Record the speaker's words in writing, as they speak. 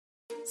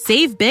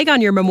Save big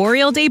on your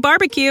Memorial Day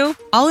barbecue,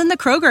 all in the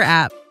Kroger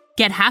app.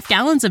 Get half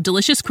gallons of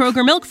delicious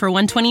Kroger milk for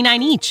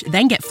 $1.29 each.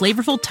 Then get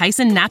flavorful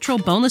Tyson natural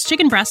boneless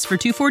chicken breasts for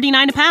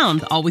 $2.49 a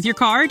pound, all with your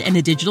card and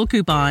a digital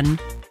coupon.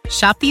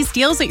 Shop these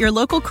deals at your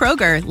local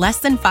Kroger, less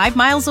than 5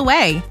 miles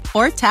away.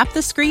 Or tap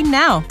the screen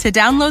now to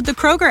download the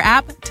Kroger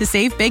app to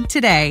save big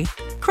today.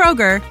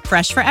 Kroger,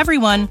 fresh for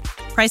everyone.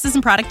 Prices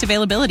and product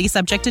availability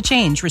subject to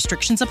change.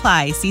 Restrictions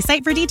apply. See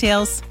site for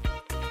details.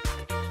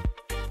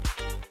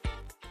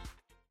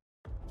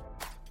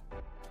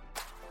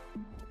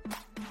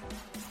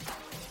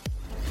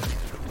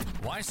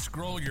 Why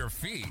scroll your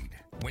feed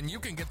when you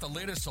can get the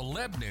latest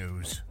celeb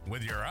news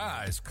with your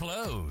eyes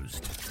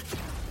closed?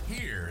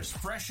 Here's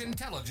fresh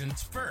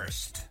intelligence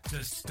first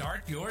to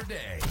start your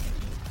day.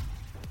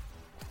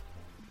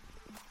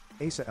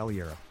 Asa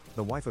Eliera,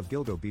 the wife of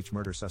Gilgo Beach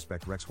murder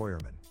suspect Rex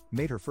Heuermann,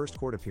 made her first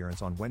court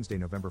appearance on Wednesday,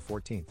 November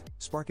 14th,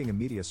 sparking a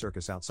media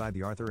circus outside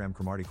the Arthur M.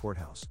 Cromartie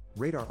Courthouse,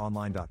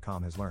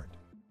 RadarOnline.com has learned.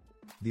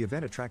 The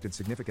event attracted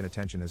significant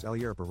attention as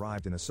Eliera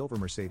arrived in a silver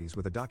Mercedes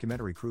with a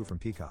documentary crew from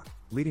Peacock,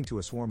 leading to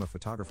a swarm of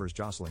photographers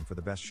jostling for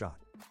the best shot.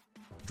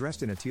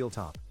 Dressed in a teal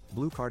top,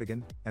 blue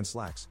cardigan, and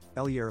slacks,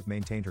 Eliera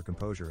maintained her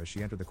composure as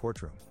she entered the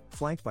courtroom,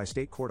 flanked by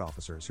state court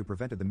officers who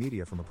prevented the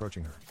media from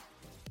approaching her.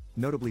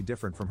 Notably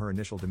different from her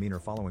initial demeanor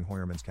following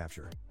Heuermann's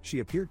capture,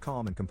 she appeared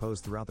calm and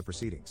composed throughout the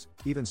proceedings,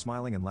 even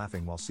smiling and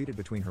laughing while seated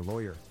between her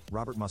lawyer,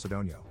 Robert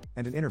Macedonio,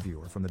 and an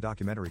interviewer from the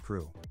documentary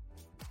crew.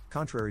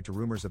 Contrary to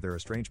rumors of their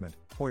estrangement,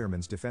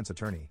 Heuermann's defense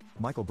attorney,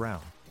 Michael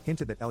Brown,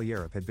 hinted that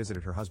Eliera had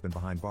visited her husband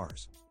behind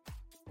bars.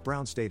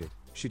 Brown stated,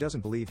 "She doesn't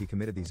believe he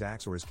committed these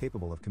acts or is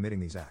capable of committing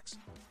these acts."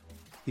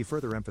 He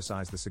further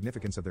emphasized the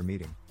significance of their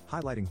meeting,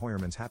 highlighting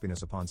Heuermann's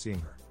happiness upon seeing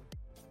her.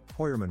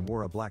 Heuermann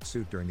wore a black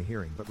suit during the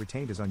hearing but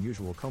retained his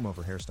unusual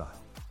comb-over hairstyle.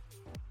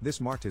 This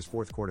marked his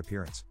fourth court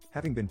appearance,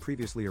 having been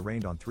previously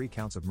arraigned on 3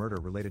 counts of murder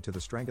related to the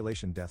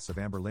strangulation deaths of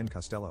Amber Lynn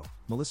Costello,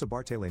 Melissa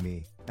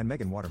Barthelemy, and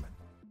Megan Waterman.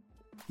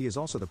 He is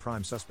also the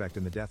prime suspect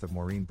in the death of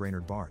Maureen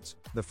Brainerd Barnes,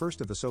 the first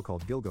of the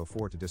so-called Gilgo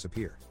 4 to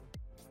disappear.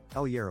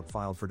 Eliera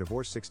filed for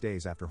divorce 6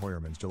 days after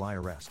Heuermann's July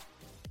arrest.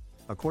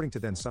 According to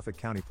then Suffolk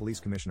County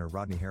Police Commissioner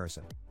Rodney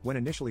Harrison, when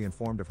initially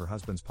informed of her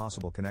husband's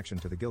possible connection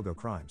to the Gilgo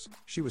crimes,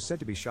 she was said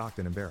to be shocked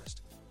and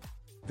embarrassed.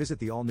 Visit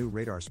the all-new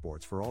Radar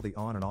Sports for all the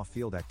on- and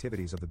off-field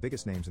activities of the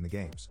biggest names in the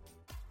games.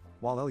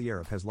 While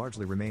Eliera has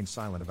largely remained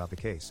silent about the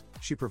case,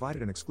 she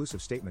provided an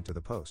exclusive statement to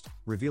the Post,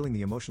 revealing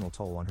the emotional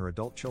toll on her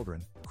adult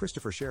children,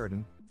 Christopher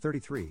Sheridan,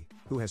 33,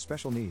 who has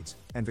special needs,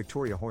 and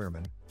Victoria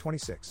Heuermann,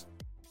 26.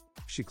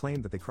 She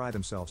claimed that they cry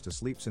themselves to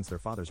sleep since their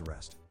father's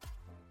arrest.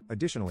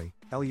 Additionally,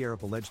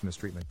 Eliera alleged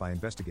mistreatment by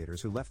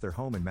investigators who left their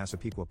home in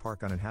Massapequa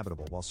Park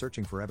uninhabitable while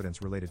searching for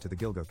evidence related to the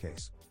Gilgo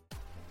case.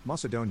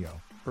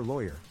 Macedonio, her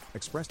lawyer,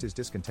 expressed his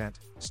discontent,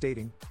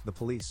 stating, "The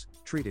police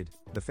treated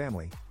the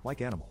family like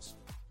animals."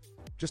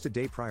 Just a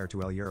day prior to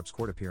Eliera's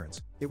court appearance,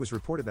 it was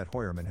reported that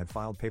Heuermann had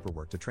filed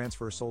paperwork to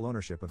transfer sole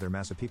ownership of their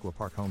Massapequa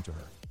Park home to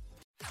her.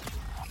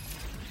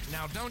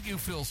 Now, don't you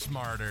feel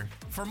smarter?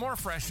 For more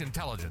fresh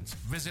intelligence,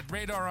 visit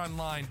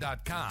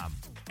RadarOnline.com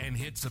and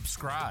hit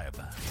subscribe.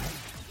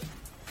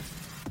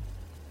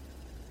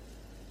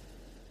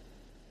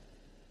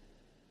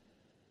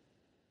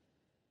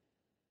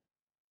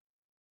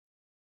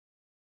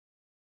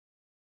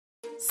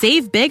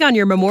 Save big on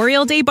your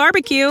Memorial Day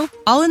barbecue,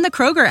 all in the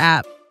Kroger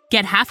app.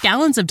 Get half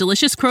gallons of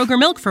delicious Kroger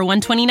milk for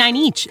 $1.29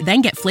 each.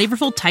 Then get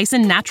flavorful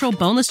Tyson natural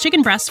boneless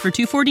chicken breasts for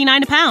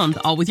 $2.49 a pound,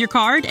 all with your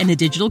card and a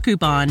digital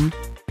coupon.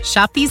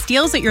 Shop these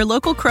deals at your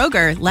local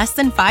Kroger, less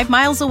than 5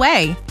 miles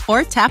away.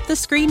 Or tap the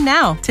screen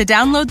now to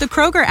download the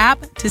Kroger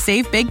app to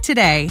save big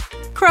today.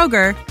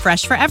 Kroger,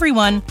 fresh for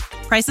everyone.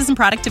 Prices and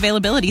product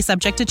availability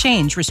subject to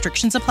change.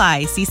 Restrictions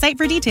apply. See site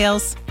for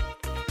details.